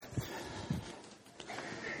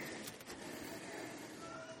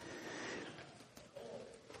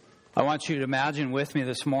I want you to imagine with me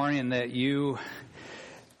this morning that you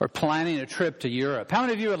are planning a trip to Europe. How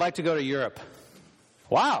many of you would like to go to Europe?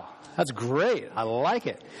 Wow, that's great. I like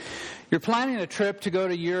it. You're planning a trip to go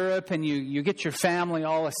to Europe, and you get your family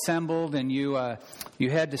all assembled, and you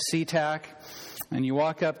head to SeaTac, and you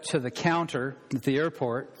walk up to the counter at the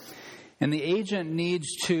airport, and the agent needs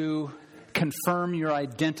to confirm your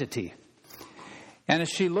identity. And as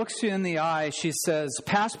she looks you in the eye, she says,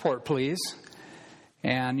 "Passport, please."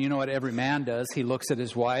 And you know what every man does? He looks at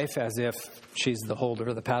his wife as if she's the holder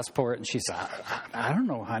of the passport. And she says, I don't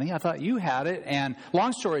know, honey. I thought you had it. And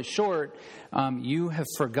long story short, you have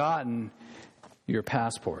forgotten your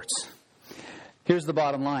passports. Here's the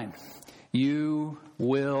bottom line. You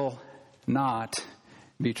will not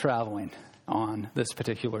be traveling on this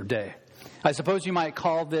particular day. I suppose you might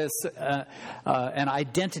call this an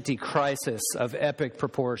identity crisis of epic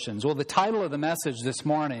proportions. Well, the title of the message this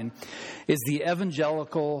morning is the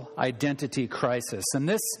Evangelical Identity Crisis. And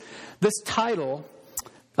this title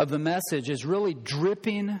of the message is really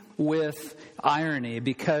dripping with irony,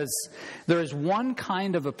 because there is one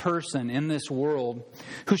kind of a person in this world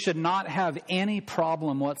who should not have any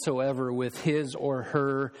problem whatsoever with his or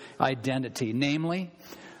her identity, namely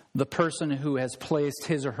the person who has placed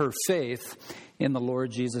his or her faith in the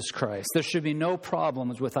Lord Jesus Christ. There should be no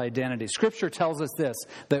problems with identity. Scripture tells us this,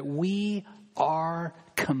 that we are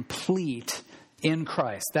complete in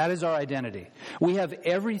Christ. That is our identity. We have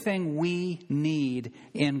everything we need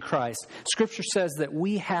in Christ. Scripture says that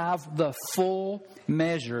we have the full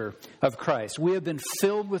measure of Christ. We have been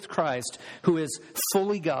filled with Christ, who is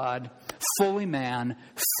fully God, fully man,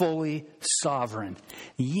 fully sovereign.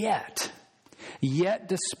 Yet,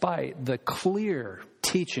 despite the clear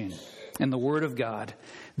teaching in the Word of God,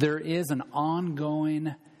 there is an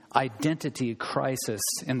ongoing identity crisis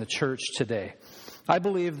in the church today. I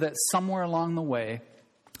believe that somewhere along the way,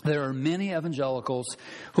 there are many evangelicals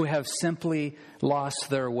who have simply lost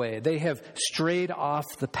their way. They have strayed off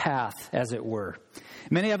the path, as it were.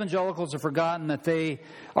 Many evangelicals have forgotten that they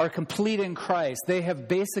are complete in Christ. They have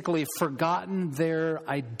basically forgotten their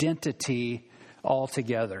identity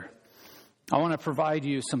altogether. I want to provide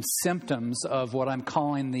you some symptoms of what I'm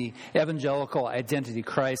calling the evangelical identity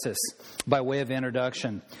crisis by way of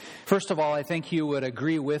introduction. First of all, I think you would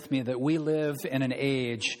agree with me that we live in an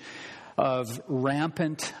age of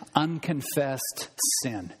rampant, unconfessed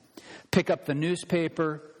sin. Pick up the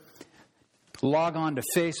newspaper, log on to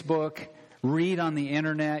Facebook, read on the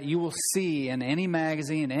internet. You will see in any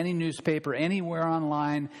magazine, any newspaper, anywhere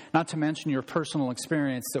online, not to mention your personal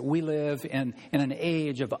experience, that we live in an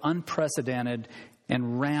age of unprecedented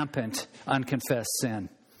and rampant unconfessed sin.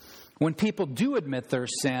 When people do admit their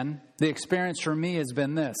sin, the experience for me has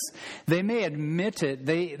been this. They may admit it,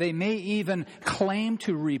 they may even claim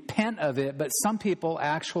to repent of it, but some people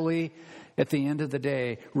actually, at the end of the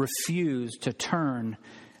day, refuse to turn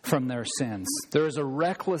from their sins. There is a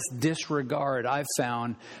reckless disregard, I've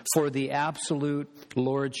found, for the absolute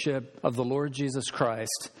lordship of the Lord Jesus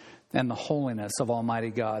Christ and the holiness of Almighty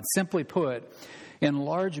God. Simply put, in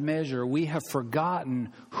large measure, we have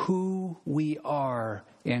forgotten who we are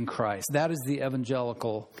in Christ. That is the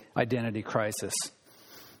evangelical identity crisis.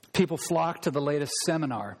 People flock to the latest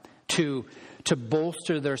seminar to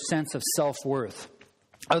bolster their sense of self-worth.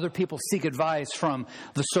 Other people seek advice from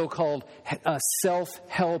the so-called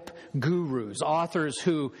self-help gurus, authors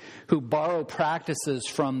who borrow practices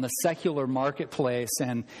from the secular marketplace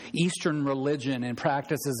and Eastern religion and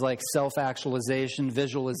practices like self-actualization,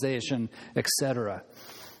 visualization, etc.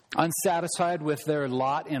 Unsatisfied with their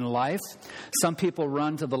lot in life, some people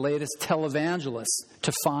run to the latest televangelists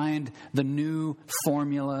to find the new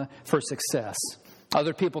formula for success.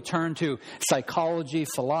 Other people turn to psychology,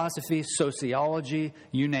 philosophy, sociology,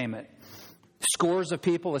 you name it. Scores of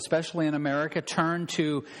people, especially in America, turn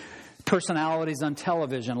to personalities on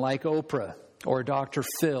television like Oprah or Dr.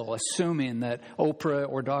 Phil, assuming that Oprah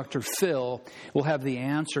or Dr. Phil will have the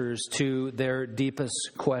answers to their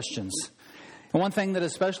deepest questions. And one thing that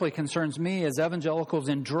especially concerns me is evangelicals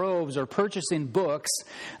in droves are purchasing books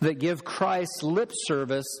that give Christ lip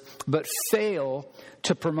service but fail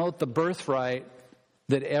to promote the birthright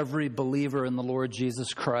that every believer in the Lord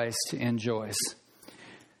Jesus Christ enjoys.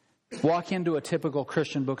 Walk into a typical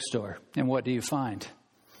Christian bookstore, and what do you find?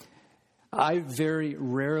 I very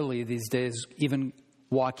rarely these days even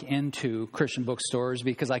walk into Christian bookstores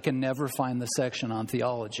because I can never find the section on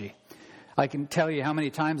theology. I can tell you how many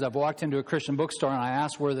times I've walked into a Christian bookstore and I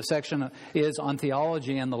ask where the section is on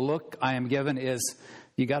theology, and the look I am given is,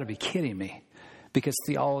 you got to be kidding me. Because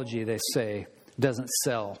theology, they say, doesn't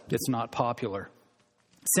sell. It's not popular.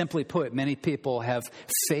 Simply put, many people have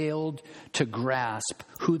failed to grasp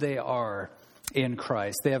who they are in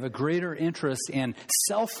Christ. They have a greater interest in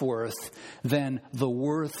self-worth than the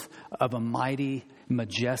worth of a mighty,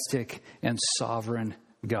 majestic, and sovereign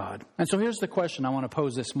God. And so here's the question I want to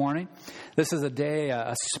pose this morning. This is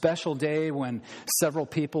a special day when several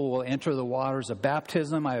people will enter the waters of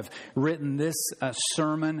baptism. I have written this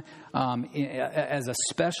sermon as a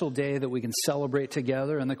special day that we can celebrate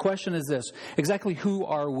together. And the question is this: exactly who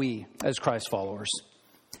are we as Christ followers?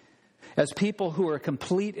 As people who are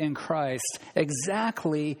complete in Christ,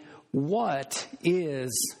 exactly what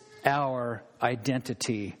is our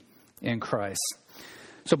identity in Christ?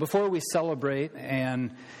 So before we celebrate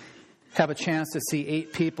and have a chance to see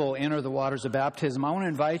 8 people enter the waters of baptism, I want to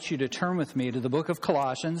invite you to turn with me to the book of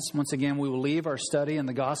Colossians. Once again, we will leave our study in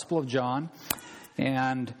the Gospel of John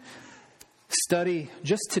and study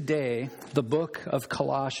just today the book of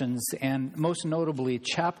Colossians, and most notably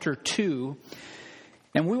chapter 2.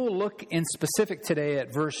 And we will look in specific today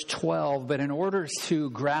at verse 12, but in order to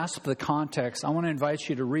grasp the context, I want to invite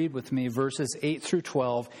you to read with me verses 8 through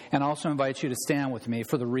 12, and also invite you to stand with me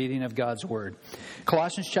for the reading of God's Word.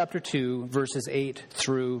 Colossians chapter 2, verses 8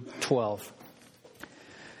 through 12.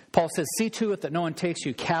 Paul says, "See to it that no one takes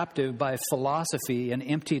you captive by philosophy and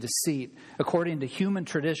empty deceit, according to human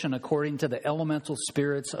tradition, according to the elemental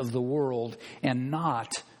spirits of the world, and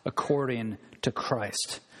not according to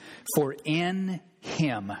Christ. For in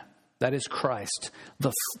Him," that is Christ,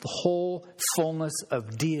 the whole fullness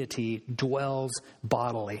of deity dwells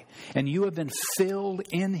bodily. "And you have been filled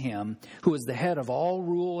in Him, who is the head of all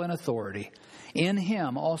rule and authority. In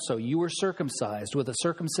Him also you were circumcised with a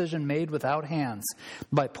circumcision made without hands,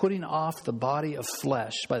 by putting off the body of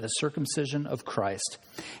flesh by the circumcision of Christ,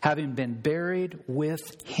 having been buried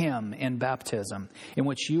with Him in baptism, in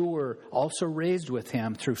which you were also raised with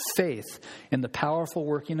Him through faith in the powerful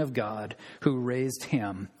working of God, who raised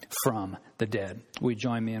Him from the dead." Will you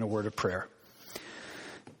join me in a word of prayer?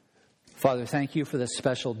 Father, thank you for this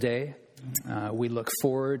special day. We look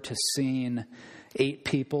forward to seeing 8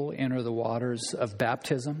 people enter the waters of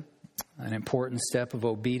baptism, an important step of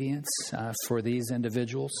obedience for these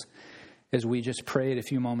individuals. As we just prayed a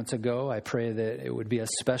few moments ago, I pray that it would be a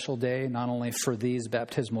special day, not only for these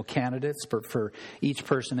baptismal candidates, but for each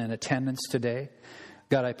person in attendance today.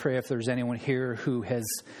 God, I pray if there's anyone here who has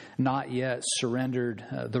not yet surrendered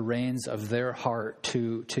the reins of their heart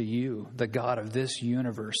to you, the God of this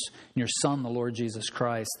universe, and your Son, the Lord Jesus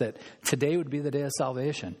Christ, that today would be the day of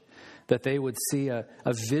salvation, that they would see a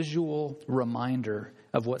visual reminder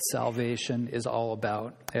of what salvation is all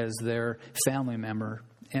about as their family member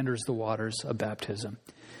enters the waters of baptism.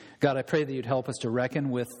 God, I pray that you'd help us to reckon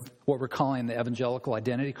with what we're calling the Evangelical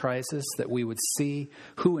Identity Crisis, that we would see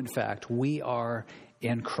who, in fact, we are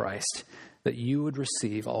in Christ, that you would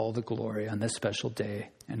receive all the glory on this special day.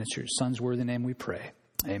 And it's your Son's worthy name we pray.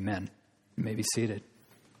 Amen. You may be seated.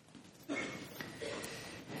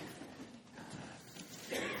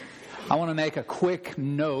 I want to make a quick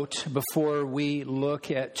note before we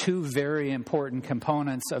look at 2 very important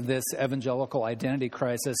components of this evangelical identity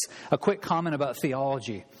crisis. A quick comment about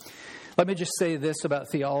theology. Let me just say this about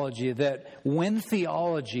theology, that when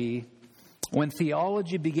theology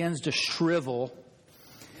begins to shrivel,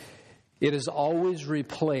 it is always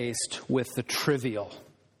replaced with the trivial.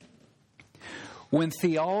 When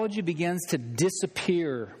theology begins to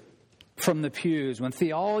disappear from the pews, when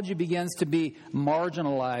theology begins to be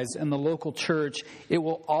marginalized in the local church, it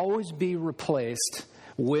will always be replaced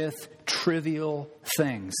with trivial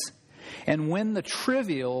things. And when the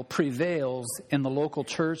trivial prevails in the local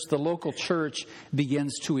church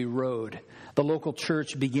begins to erode. The local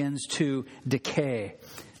church begins to decay.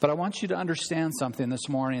 But I want you to understand something this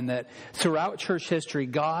morning, that throughout church history,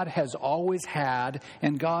 God has always had,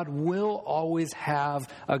 and God will always have,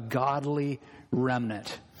 a godly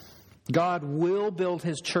remnant. God will build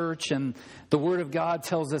His church, and the Word of God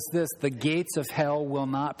tells us this: the gates of hell will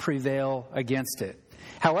not prevail against it.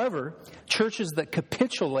 However, churches that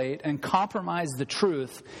capitulate and compromise the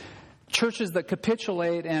truth, churches that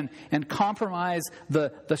capitulate and compromise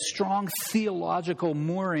the strong theological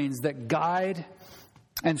moorings that guide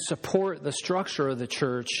and support the structure of the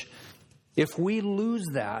church, if we lose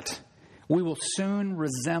that, we will soon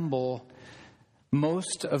resemble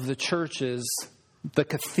most of the churches, the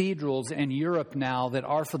cathedrals in Europe now, that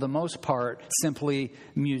are for the most part simply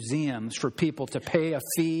museums for people to pay a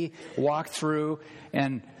fee, walk through,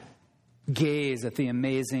 and gaze at the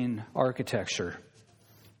amazing architecture.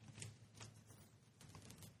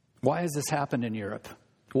 Why has this happened in Europe?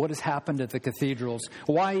 What has happened at the cathedrals?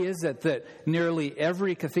 Why is it that nearly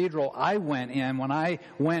every cathedral I went in, when I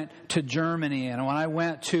went to Germany and when I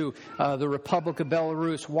went to the Republic of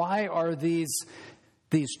Belarus, why are these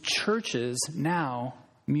churches now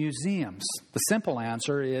museums? The simple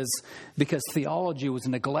answer is because theology was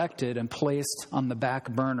neglected and placed on the back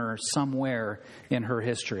burner somewhere in her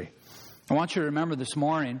history. I want you to remember this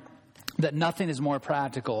morning that nothing is more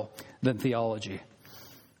practical than theology.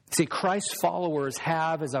 See, Christ's followers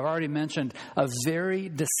have, as I've already mentioned, a very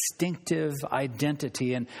distinctive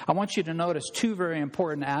identity. And I want you to notice two very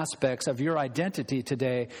important aspects of your identity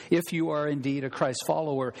today if you are indeed a Christ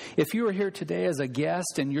follower. If you are here today as a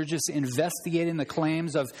guest and you're just investigating the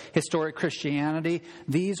claims of historic Christianity,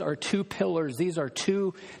 these are two pillars, these are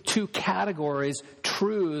two categories,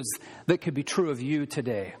 truths that could be true of you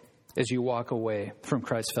today as you walk away from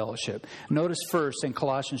Christ's fellowship. Notice first in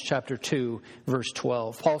Colossians chapter 2, verse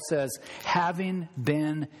 12, Paul says, having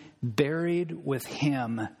been buried with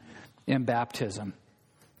him in baptism.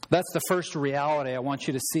 That's the first reality I want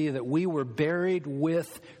you to see, that we were buried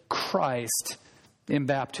with Christ in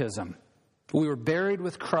baptism. We were buried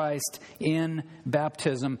with Christ in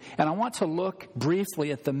baptism. And I want to look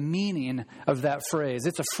briefly at the meaning of that phrase.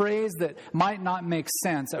 It's a phrase that might not make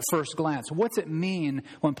sense at first glance. What's it mean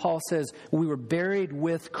when Paul says we were buried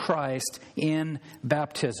with Christ in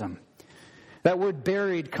baptism? That word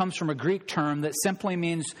buried comes from a Greek term that simply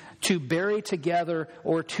means to bury together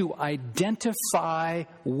or to identify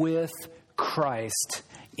with Christ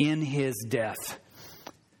in his death.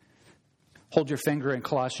 Hold your finger in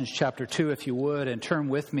Colossians chapter 2, if you would, and turn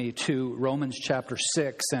with me to Romans chapter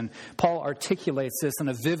 6. And Paul articulates this in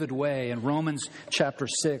a vivid way in Romans chapter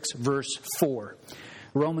 6, verse 4.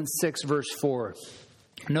 Romans 6, verse 4.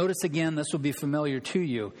 Notice again, this will be familiar to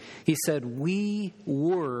you. He said, we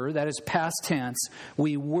were, that is past tense,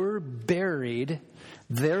 we were buried,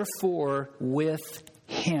 therefore, with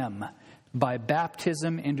him, by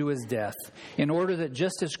baptism into his death, in order that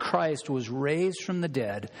just as Christ was raised from the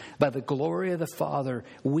dead by the glory of the Father,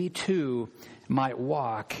 we too might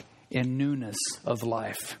walk in newness of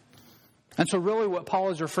life. And so really what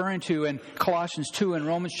Paul is referring to in Colossians 2 and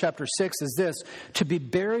Romans chapter 6 is this: to be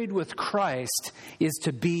buried with Christ is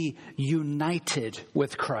to be united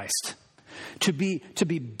with Christ. To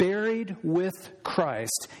be buried with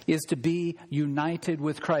Christ is to be united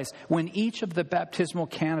with Christ. When each of the baptismal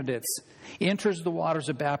candidates enters the waters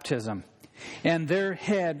of baptism and their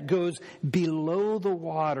head goes below the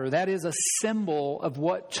water, that is a symbol of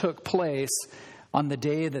what took place on the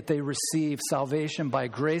day that they received salvation by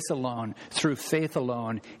grace alone, through faith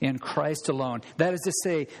alone, in Christ alone. That is to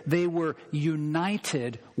say, they were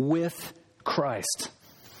united with Christ.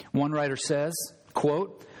 One writer says,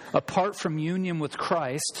 quote, apart from union with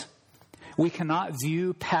Christ, we cannot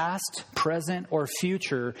view past, present, or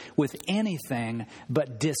future with anything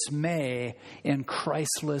but dismay and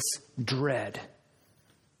Christless dread.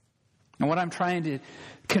 And what I'm trying to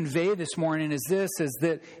convey this morning is this, is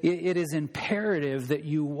that it is imperative that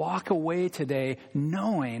you walk away today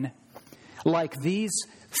knowing, like these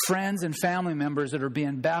friends and family members that are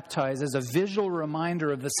being baptized, as a visual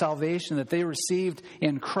reminder of the salvation that they received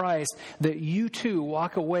in Christ, that you too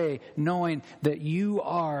walk away knowing that you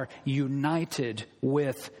are united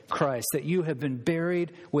with Christ, that you have been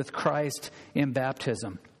buried with Christ in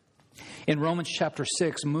baptism. In Romans chapter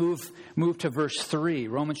 6, move to verse 3.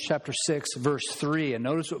 Romans chapter 6, verse 3. And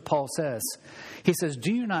notice what Paul says. He says,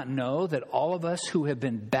 do you not know that all of us who have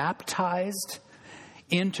been baptized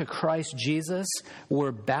into Christ Jesus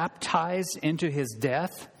were baptized into his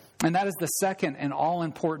death? And that is the second and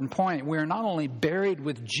all-important point. We are not only buried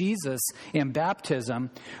with Jesus in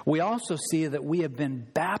baptism, we also see that we have been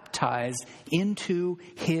baptized into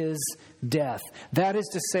his death. That is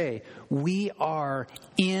to say, we are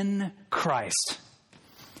in Christ.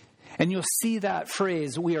 And you'll see that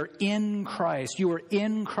phrase, we are in Christ. You are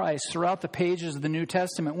in Christ throughout the pages of the New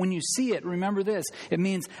Testament. When you see it, remember this. It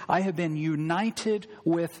means I have been united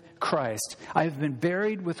with Christ. I have been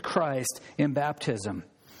buried with Christ in baptism.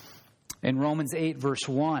 In Romans 8, verse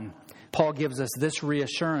 1, Paul gives us this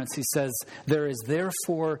reassurance. He says, there is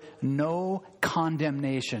therefore no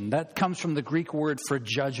condemnation. That comes from the Greek word for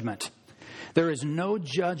judgment. There is no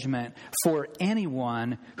judgment for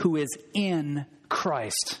anyone who is in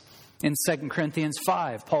Christ. In 2 Corinthians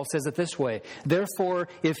 5, Paul says it this way, therefore,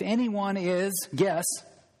 if anyone is, guess,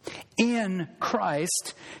 in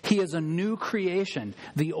Christ, he is a new creation.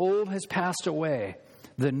 The old has passed away.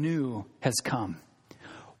 The new has come.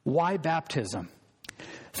 Why baptism?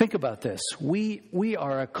 Think about this. We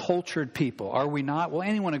are a cultured people, are we not? Will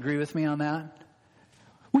anyone agree with me on that?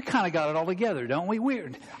 We kind of got it all together, don't we?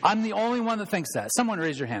 I'm the only one that thinks that. Someone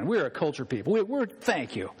raise your hand. We're a culture people.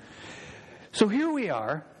 Thank you. So here we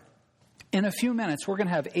are. In a few minutes, we're going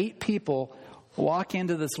to have 8 people walk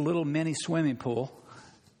into this little mini swimming pool.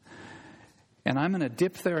 And I'm going to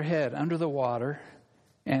dip their head under the water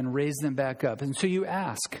and raise them back up. And so you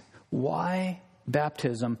ask, why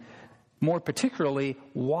baptism? More particularly,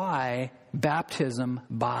 why baptism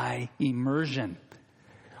by immersion?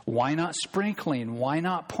 Why not sprinkling? Why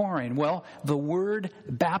not pouring? Well, the word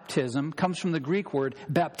baptism comes from the Greek word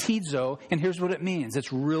baptizo, and here's what it means.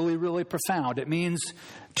 It's really, really profound. It means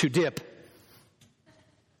to dip.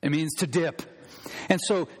 It means to dip. And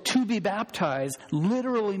so to be baptized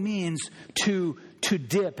literally means to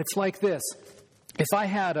dip. It's like this. If I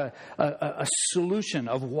had a solution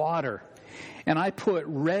of water and I put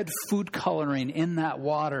red food coloring in that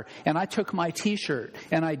water and I took my T-shirt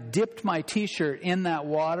and I dipped my T-shirt in that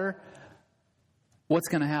water, what's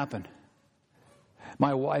going to happen?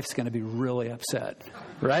 My wife's going to be really upset,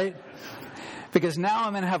 right? Because now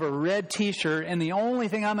I'm going to have a red T-shirt and the only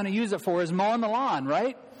thing I'm going to use it for is mowing the lawn,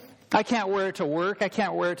 right? I can't wear it to work. I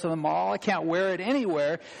can't wear it to the mall. I can't wear it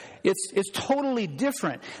anywhere. It's totally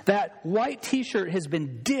different. That white T-shirt has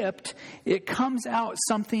been dipped. It comes out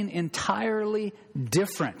something entirely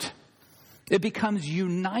different. It becomes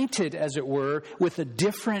united, as it were, with a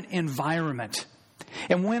different environment.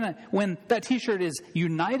 And when that T-shirt is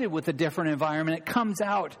united with a different environment, it comes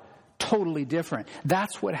out totally different.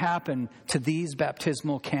 That's what happened to these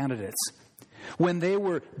baptismal candidates. When they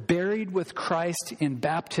were buried with Christ in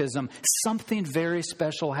baptism, something very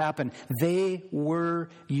special happened. They were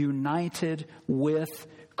united with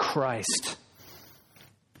Christ.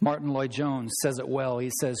 Martin Lloyd-Jones says it well.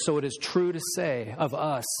 He says, "So it is true to say of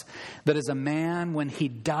us that as a man, when he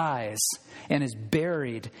dies and is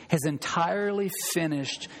buried, has entirely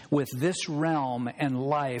finished with this realm and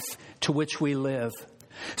life to which we live.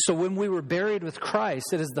 So when we were buried with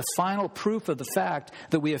Christ, it is the final proof of the fact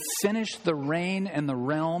that we have finished the reign and the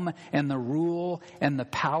realm and the rule and the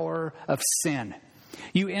power of sin.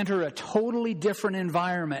 You enter a totally different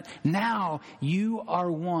environment. Now you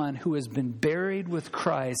are one who has been buried with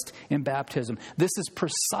Christ in baptism." This is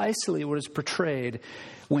precisely what is portrayed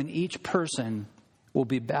when each person will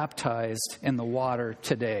be baptized in the water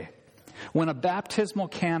today. When a baptismal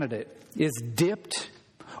candidate is dipped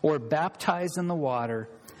or baptized in the water,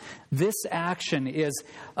 this action is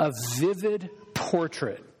a vivid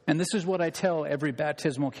portrait. And this is what I tell every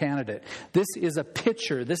baptismal candidate. This is a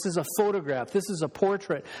picture, this is a photograph, this is a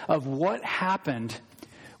portrait of what happened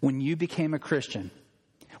when you became a Christian,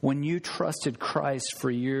 when you trusted Christ for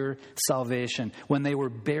your salvation, when they were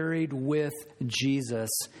buried with Jesus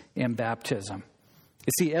in baptism.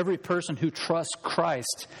 You see, every person who trusts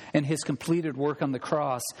Christ and his completed work on the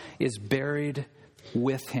cross is buried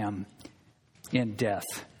with him in death.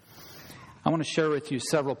 I want to share with you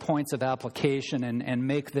several points of application and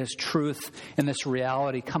make this truth and this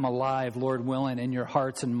reality come alive, Lord willing, in your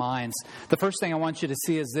hearts and minds. The first thing I want you to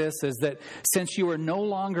see is this, is that since you are no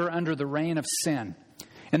longer under the reign of sin,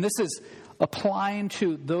 and this is applying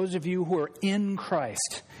to those of you who are in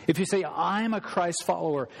Christ. If you say, I'm a Christ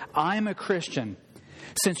follower, I'm a Christian,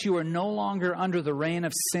 since you are no longer under the reign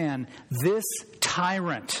of sin, this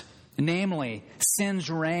tyrant, namely sin's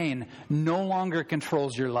reign, no longer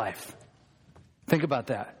controls your life. Think about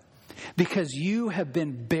that. Because you have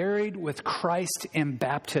been buried with Christ in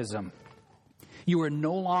baptism, you are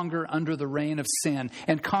no longer under the reign of sin.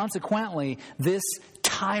 And consequently, this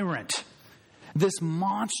tyrant, this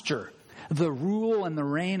monster, the rule and the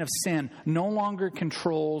reign of sin no longer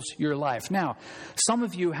controls your life. Now, some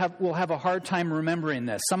of you will have a hard time remembering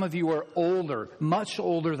this. Some of you are older, much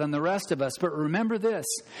older than the rest of us. But remember this,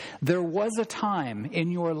 there was a time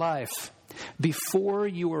in your life before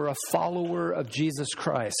you were a follower of Jesus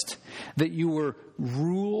Christ that you were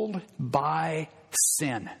ruled by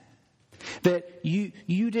sin. That you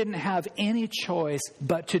didn't have any choice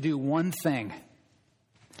but to do one thing: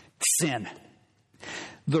 sin.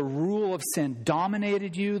 The rule of sin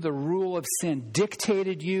dominated you. The rule of sin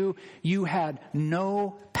dictated you. You had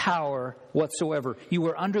no power whatsoever. You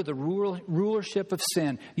were under the rulership of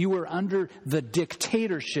sin. You were under the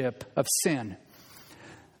dictatorship of sin.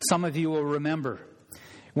 Some of you will remember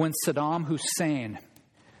when Saddam Hussein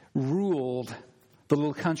ruled the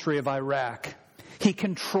little country of Iraq. He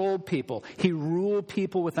controlled people. He ruled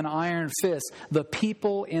people with an iron fist. The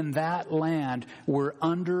people in that land were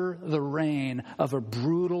under the reign of a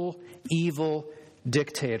brutal, evil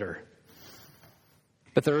dictator.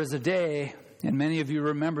 But there was a day, and many of you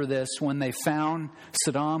remember this, when they found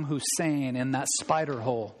Saddam Hussein in that spider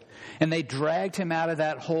hole. And they dragged him out of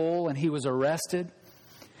that hole, and he was arrested.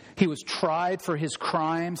 He was tried for his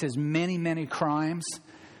crimes, his many, many crimes.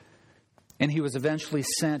 And he was eventually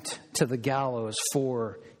sent to the gallows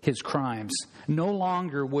for his crimes. No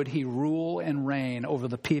longer would he rule and reign over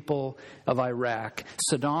the people of Iraq.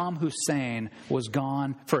 Saddam Hussein was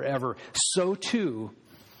gone forever. So too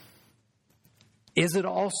is it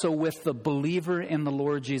also with the believer in the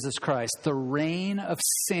Lord Jesus Christ. The reign of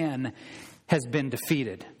sin has been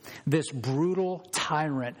defeated. This brutal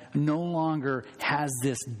tyrant no longer has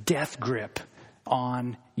this death grip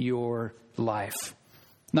on your life.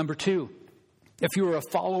 Number two, if you are a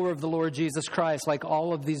follower of the Lord Jesus Christ, like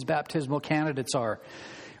all of these baptismal candidates are,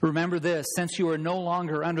 remember this: since you are no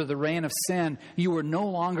longer under the reign of sin, you are no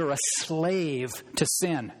longer a slave to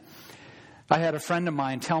sin. I had a friend of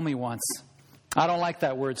mine tell me once, I don't like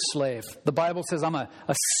that word slave. The Bible says I'm a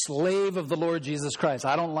slave of the Lord Jesus Christ.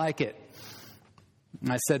 I don't like it.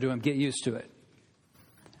 And I said to him, get used to it.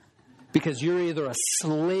 Because you're either a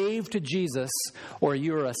slave to Jesus or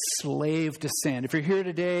you're a slave to sin. If you're here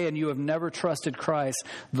today and you have never trusted Christ,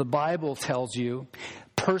 the Bible tells you,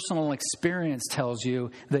 personal experience tells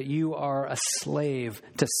you, that you are a slave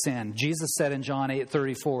to sin. Jesus said in John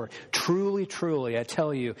 8:34, truly, truly, I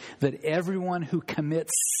tell you that everyone who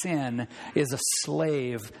commits sin is a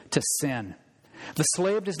slave to sin. The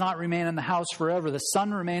slave does not remain in the house forever. The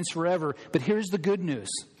son remains forever. But here's the good news.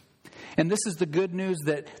 And this is the good news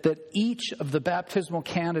that each of the baptismal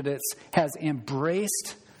candidates has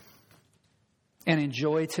embraced and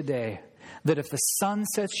enjoy today. That if the Son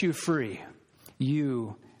sets you free,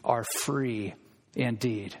 you are free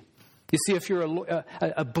indeed. You see, if you're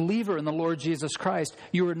a believer in the Lord Jesus Christ,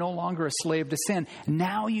 you are no longer a slave to sin.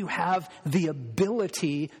 Now you have the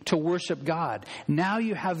ability to worship God. Now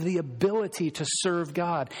you have the ability to serve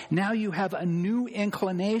God. Now you have a new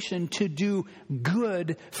inclination to do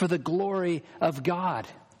good for the glory of God.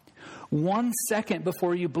 1 second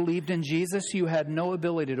before you believed in Jesus, you had no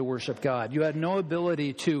ability to worship God. You had no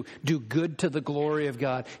ability to do good to the glory of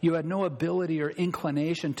God. You had no ability or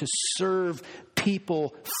inclination to serve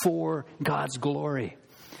people for God's glory.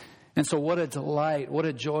 And so what a delight, what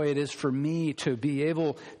a joy it is for me to be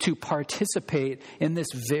able to participate in this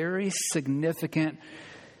very significant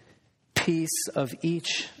piece of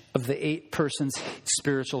each of the 8 persons'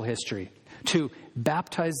 spiritual history. To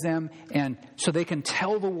baptize them, and so they can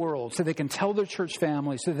tell the world, so they can tell their church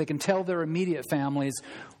families, so they can tell their immediate families,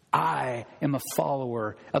 I am a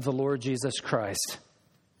follower of the Lord Jesus Christ.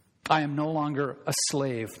 I am no longer a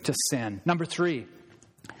slave to sin. Number 3,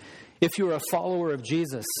 if you are a follower of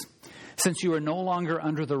Jesus, since you are no longer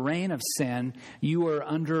under the reign of sin, you are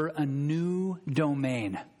under a new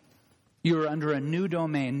domain. You are under a new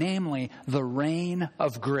domain, namely the reign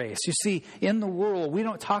of grace. You see, in the world, we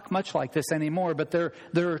don't talk much like this anymore, but there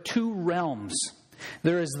are 2 realms.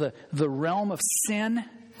 There is the realm of sin,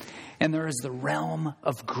 and there is the realm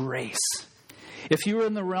of grace. If you are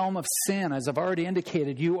in the realm of sin, as I've already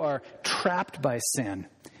indicated, you are trapped by sin.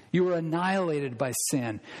 You are annihilated by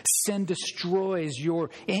sin. Sin destroys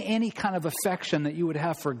any kind of affection that you would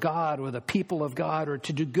have for God or the people of God or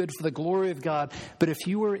to do good for the glory of God. But if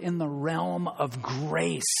you are in the realm of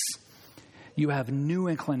grace, you have new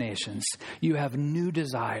inclinations. You have new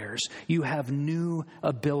desires. You have new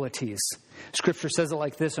abilities. Scripture says it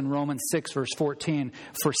like this in Romans 6, verse 14.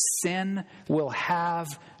 For sin will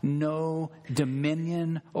have no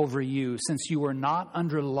dominion over you, since you are not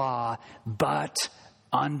under law, but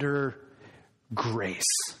under grace.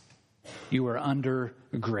 You are under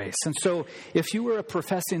grace. And so if you are a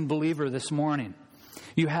professing believer this morning,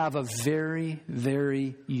 you have a very,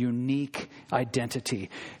 very unique identity.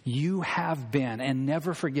 You have been, and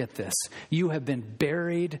never forget this, you have been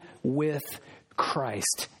buried with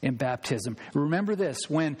Christ in baptism. Remember this,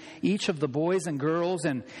 when each of the boys and girls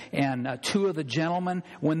and 2 of the gentlemen,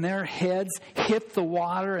 when their heads hit the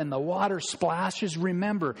water and the water splashes,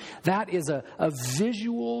 remember, that is a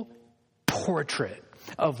visual portrait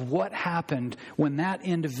of what happened when that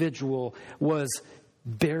individual was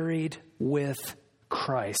buried with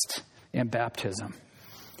Christ in baptism.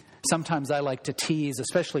 Sometimes I like to tease,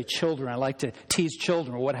 especially children. I like to tease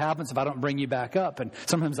children. What happens if I don't bring you back up? And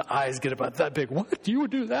sometimes the eyes get about that big. What? You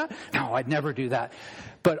would do that? No, I'd never do that.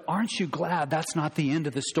 But aren't you glad that's not the end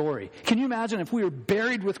of the story? Can you imagine if we were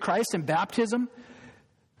buried with Christ in baptism?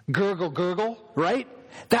 Gurgle, gurgle, right?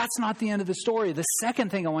 That's not the end of the story. The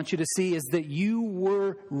second thing I want you to see is that you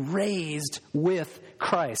were raised with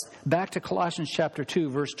Christ. Back to Colossians chapter 2,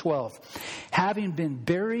 verse 12. Having been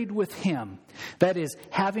buried with him, that is,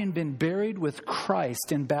 having been buried with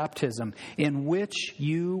Christ in baptism, in which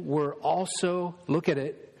you were also, look at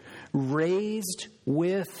it, raised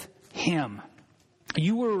with him.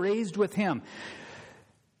 You were raised with him.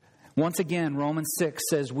 Once again, Romans 6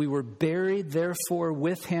 says, we were buried, therefore,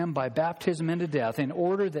 with him by baptism into death, in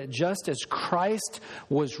order that just as Christ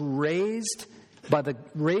was raised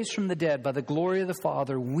from the dead by the glory of the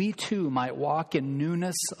Father, we too might walk in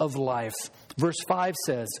newness of life. Verse 5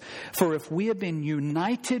 says, for if we have been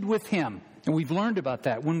united with him, and we've learned about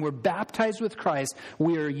that. When we're baptized with Christ,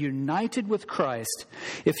 we are united with Christ.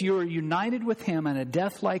 If you are united with him in a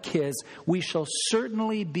death like his, we shall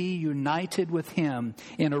certainly be united with him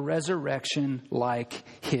in a resurrection like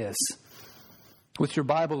his. With your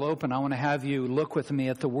Bible open, I want to have you look with me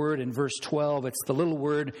at the word in verse 12. It's the little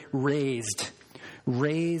word raised.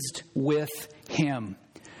 Raised with him.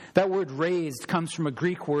 That word raised comes from a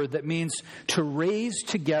Greek word that means to raise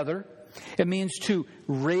together. It means to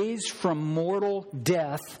raise from mortal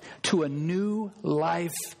death to a new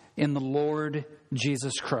life in the Lord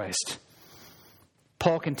Jesus Christ.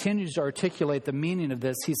 Paul continues to articulate the meaning of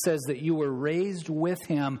this. He says that you were raised with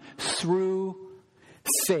him through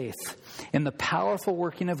faith in the powerful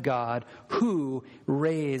working of God who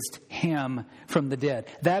raised him from the dead.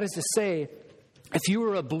 That is to say, if you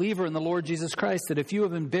are a believer in the Lord Jesus Christ, that if you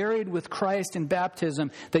have been buried with Christ in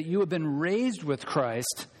baptism, that you have been raised with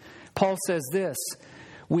Christ, Paul says this,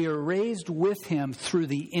 we are raised with him through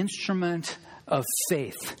the instrument of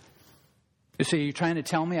faith. So are you trying to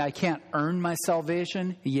tell me I can't earn my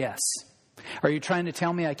salvation? Yes. Are you trying to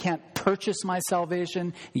tell me I can't purchase my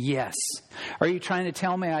salvation? Yes. Are you trying to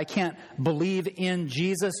tell me I can't believe in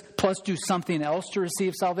Jesus plus do something else to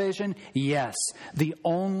receive salvation? Yes. The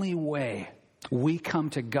only way we come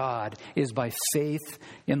to God is by faith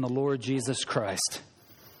in the Lord Jesus Christ.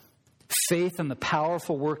 Faith in the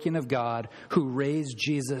powerful working of God who raised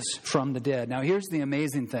Jesus from the dead. Now here's the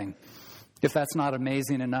amazing thing, if that's not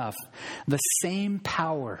amazing enough. The same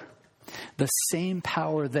power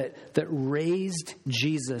that raised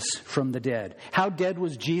Jesus from the dead. How dead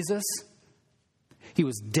was Jesus? He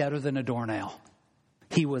was deader than a doornail.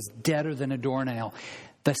 He was deader than a doornail.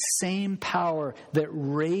 The same power that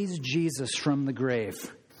raised Jesus from the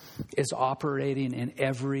grave is operating in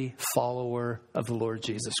every follower of the Lord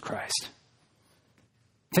Jesus Christ.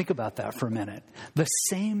 Think about that for a minute. The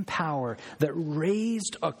same power that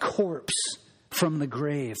raised a corpse from the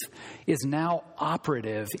grave is now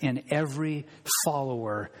operative in every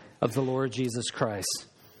follower of the Lord Jesus Christ.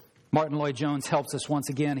 Martin Lloyd-Jones helps us once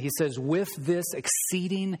again. He says, with this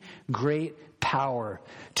exceeding great power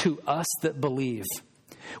to us that believe,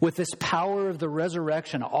 with this power of the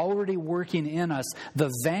resurrection already working in us, the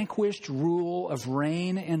vanquished rule of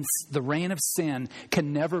reign and the reign of sin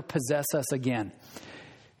can never possess us again.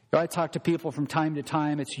 I talk to people from time to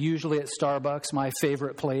time. It's usually at Starbucks, my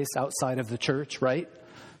favorite place outside of the church, right?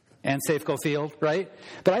 And Safeco Field, right?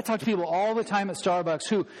 But I talk to people all the time at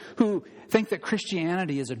Starbucks who think that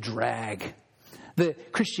Christianity is a drag.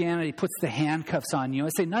 That Christianity puts the handcuffs on you. I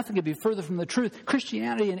say nothing could be further from the truth.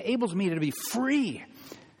 Christianity enables me to be free.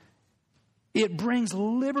 It brings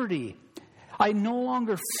liberty. I no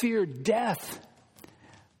longer fear death.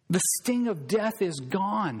 The sting of death is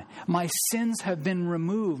gone. My sins have been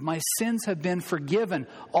removed. My sins have been forgiven.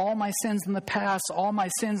 All my sins in the past, all my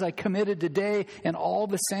sins I committed today, and all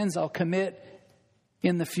the sins I'll commit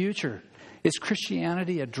in the future. Is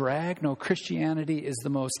Christianity a drag? No, Christianity is the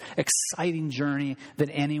most exciting journey that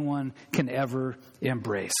anyone can ever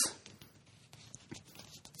embrace.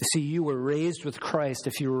 You see, you were raised with Christ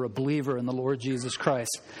if you were a believer in the Lord Jesus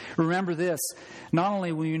Christ. Remember this, not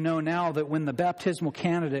only will you know now that when the baptismal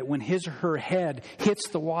candidate, when his or her head hits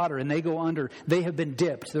the water and they go under, they have been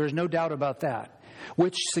dipped. There's no doubt about that.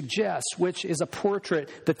 Which is a portrait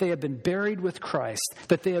that they have been buried with Christ,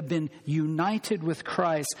 that they have been united with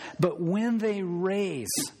Christ. But when they raise,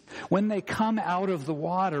 when they come out of the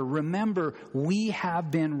water, remember, we have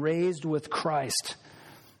been raised with Christ.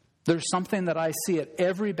 There's something that I see at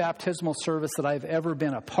every baptismal service that I've ever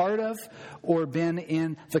been a part of or been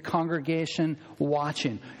in the congregation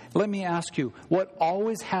watching. Let me ask you, what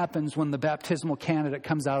always happens when the baptismal candidate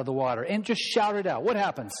comes out of the water? And just shout it out. What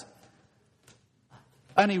happens?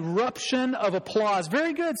 An eruption of applause.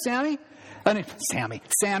 Very good, Samuel.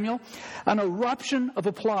 An eruption of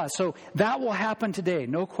applause. So that will happen today,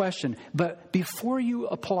 no question. But before you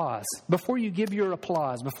applause, before you give your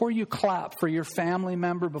applause, before you clap for your family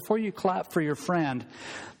member, before you clap for your friend,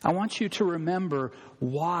 I want you to remember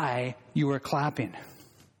why you are clapping.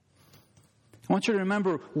 I want you to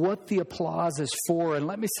remember what the applause is for. And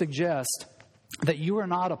let me suggest that you are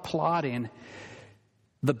not applauding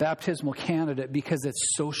the baptismal candidate because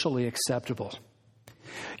it's socially acceptable.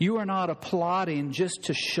 You are not applauding just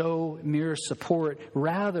to show mere support.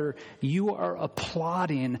 Rather, you are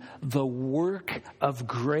applauding the work of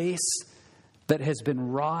grace, that has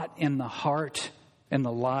been wrought in the heart and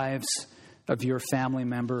the lives of your family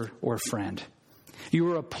member or friend.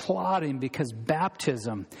 You are applauding because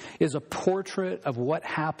baptism is a portrait of what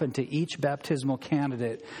happened to each baptismal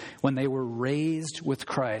candidate when they were raised with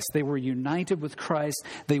Christ. They were united with Christ.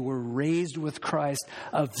 They were raised with Christ.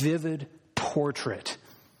 A vivid portrait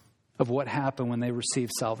of what happened when they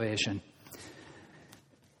received salvation.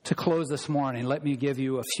 To close this morning, let me give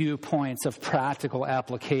you a few points of practical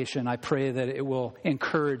application. I pray that it will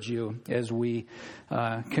encourage you as we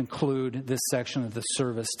conclude this section of the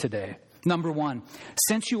service today. Number one,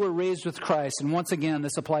 since you were raised with Christ, and once again,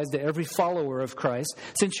 this applies to every follower of Christ,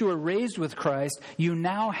 since you were raised with Christ, you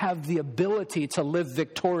now have the ability to live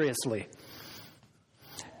victoriously.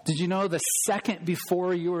 Did you know the second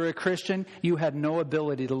before you were a Christian, you had no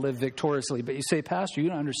ability to live victoriously? But you say, Pastor, you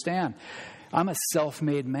don't understand. I'm a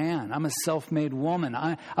self-made man. I'm a self-made woman.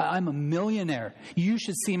 I'm a millionaire. You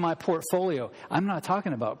should see my portfolio. I'm not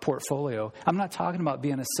talking about portfolio. I'm not talking about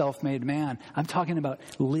being a self-made man. I'm talking about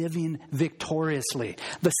living victoriously.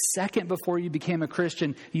 The second before you became a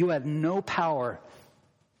Christian, you had no power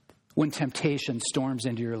when temptation storms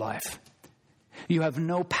into your life. You have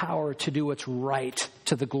no power to do what's right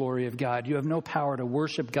to the glory of God. You have no power to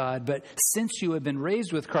worship God. But since you have been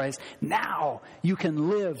raised with Christ, now you can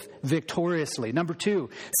live victoriously. Number two,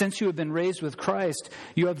 since you have been raised with Christ,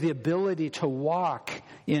 you have the ability to walk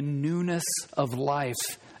in newness of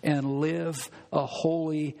life and live a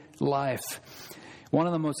holy life. One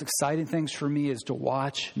of the most exciting things for me is to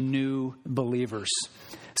watch new believers.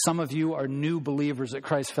 Some of you are new believers at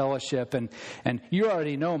Christ Fellowship, and you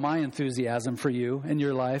already know my enthusiasm for you in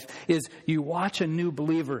your life is you watch a new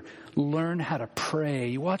believer learn how to pray.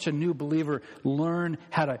 You watch a new believer learn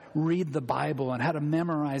how to read the Bible and how to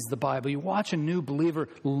memorize the Bible. You watch a new believer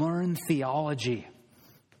learn theology.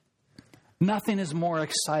 Nothing is more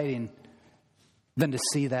exciting than to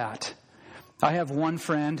see that. I have one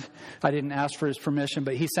friend, I didn't ask for his permission,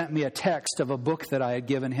 but he sent me a text of a book that I had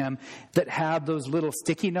given him that had those little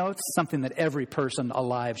sticky notes, something that every person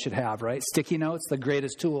alive should have, right? Sticky notes, the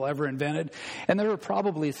greatest tool ever invented. And there were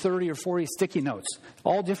probably 30 or 40 sticky notes,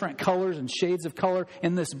 all different colors and shades of color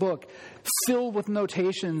in this book, filled with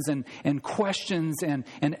notations and questions and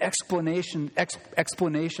explanation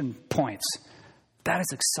points. That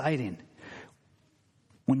is exciting.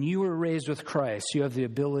 When you were raised with Christ, you have the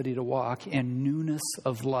ability to walk in newness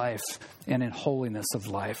of life and in holiness of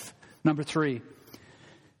life. Number three,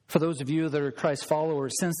 for those of you that are Christ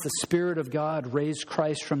followers, since the Spirit of God raised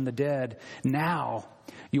Christ from the dead, now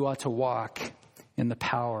you ought to walk in the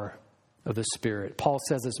power of the Spirit. Paul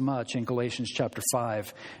says as much in Galatians chapter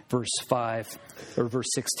 5, verse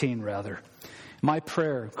 16 rather. My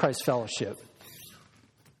prayer, Christ Fellowship,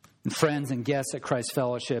 and friends and guests at Christ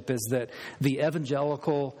Fellowship, is that the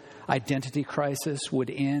evangelical identity crisis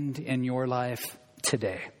would end in your life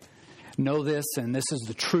today. Know this, and this is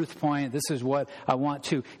the truth point. This is what I want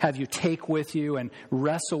to have you take with you and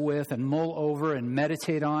wrestle with and mull over and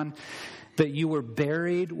meditate on, that you were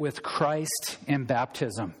buried with Christ in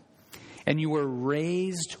baptism. And you were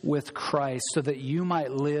raised with Christ so that you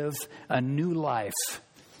might live a new life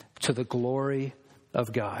to the glory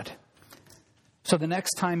of God. So the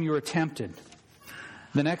next time you are tempted,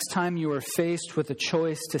 the next time you are faced with a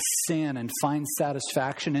choice to sin and find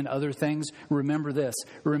satisfaction in other things, remember this.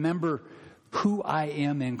 Remember who I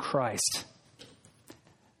am in Christ.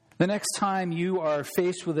 The next time you are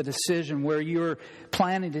faced with a decision where you're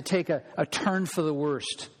planning to take a turn for the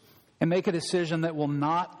worst and make a decision that will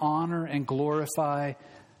not honor and glorify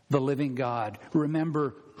the living God,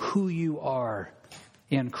 remember who you are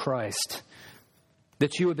in Christ.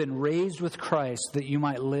 That you have been raised with Christ that you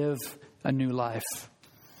might live a new life.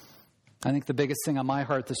 I think the biggest thing on my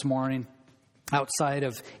heart this morning, outside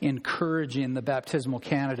of encouraging the baptismal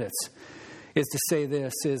candidates, is to say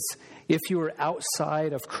this, is if you are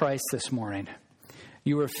outside of Christ this morning,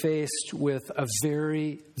 you are faced with a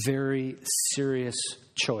very, very serious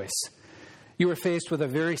choice. You are faced with a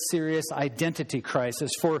very serious identity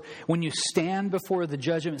crisis. For when you stand before the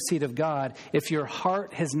judgment seat of God, if your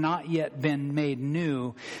heart has not yet been made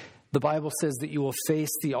new, the Bible says that you will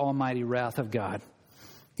face the almighty wrath of God.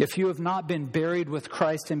 If you have not been buried with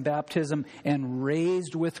Christ in baptism and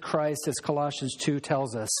raised with Christ, as Colossians 2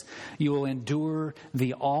 tells us, you will endure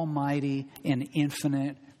the almighty and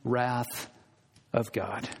infinite wrath of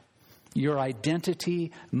God. Your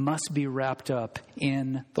identity must be wrapped up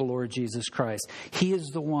in the Lord Jesus Christ. He is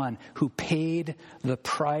the one who paid the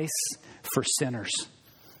price for sinners.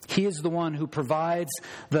 He is the one who provides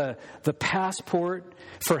the passport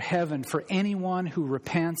for heaven for anyone who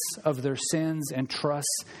repents of their sins and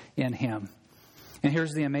trusts in Him. And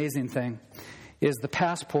here's the amazing thing, is the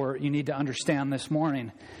passport you need to understand this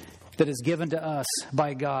morning that is given to us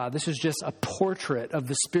by God. This is just a portrait of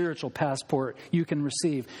the spiritual passport you can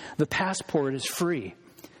receive. The passport is free.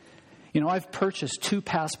 You know, I've purchased 2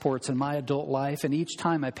 passports in my adult life, and each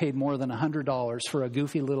time I paid more than $100 for a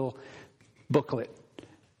goofy little booklet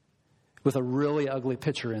with a really ugly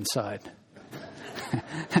picture inside.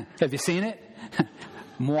 Have you seen it?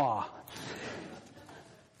 Moi.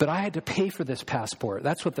 But I had to pay for this passport.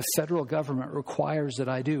 That's what the federal government requires that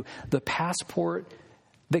I do. The passport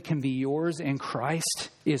that can be yours in Christ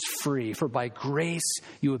is free. For by grace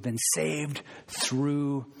you have been saved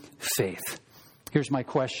through faith. Here's my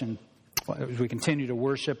question. As we continue to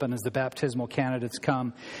worship and as the baptismal candidates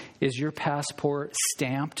come, is your passport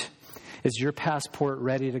stamped? Is your passport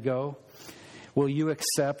ready to go? Will you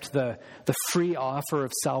accept the free offer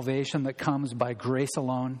of salvation that comes by grace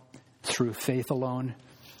alone, through faith alone,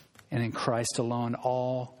 and in Christ alone,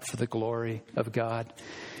 all for the glory of God?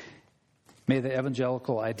 May the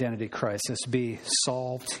evangelical identity crisis be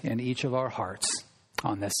solved in each of our hearts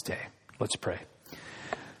on this day. Let's pray.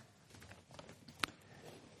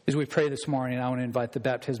 As we pray this morning, I want to invite the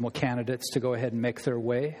baptismal candidates to go ahead and make their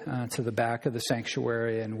way to the back of the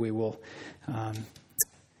sanctuary, and we will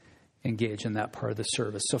engage in that part of the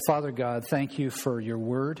service. So, Father God, thank you for your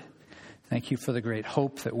word. Thank you for the great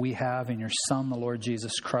hope that we have in your Son, the Lord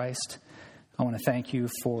Jesus Christ. I want to thank you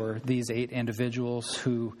for these 8 individuals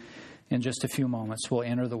who, in just a few moments, will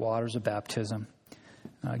enter the waters of baptism,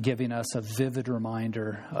 giving us a vivid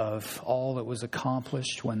reminder of all that was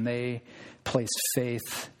accomplished when they placed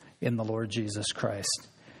faith in the Lord Jesus Christ.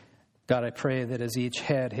 God, I pray that as each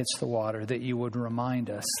head hits the water, that you would remind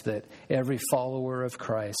us that every follower of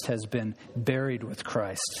Christ has been buried with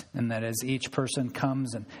Christ, and that as each person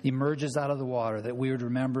comes and emerges out of the water, that we would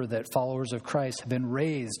remember that followers of Christ have been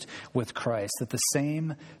raised with Christ, that the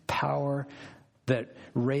same power that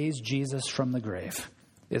raised Jesus from the grave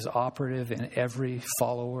is operative in every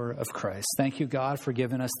follower of Christ. Thank you, God, for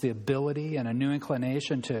giving us the ability and a new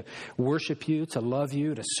inclination to worship you, to love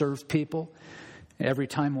you, to serve people. Every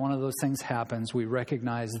time one of those things happens, we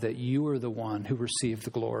recognize that you are the one who received the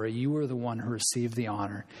glory. You are the one who received the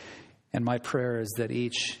honor. And my prayer is that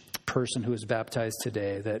each person who is baptized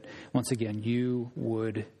today, that once again, you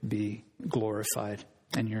would be glorified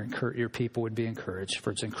and your people would be encouraged.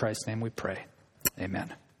 For it's in Christ's name we pray.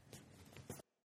 Amen.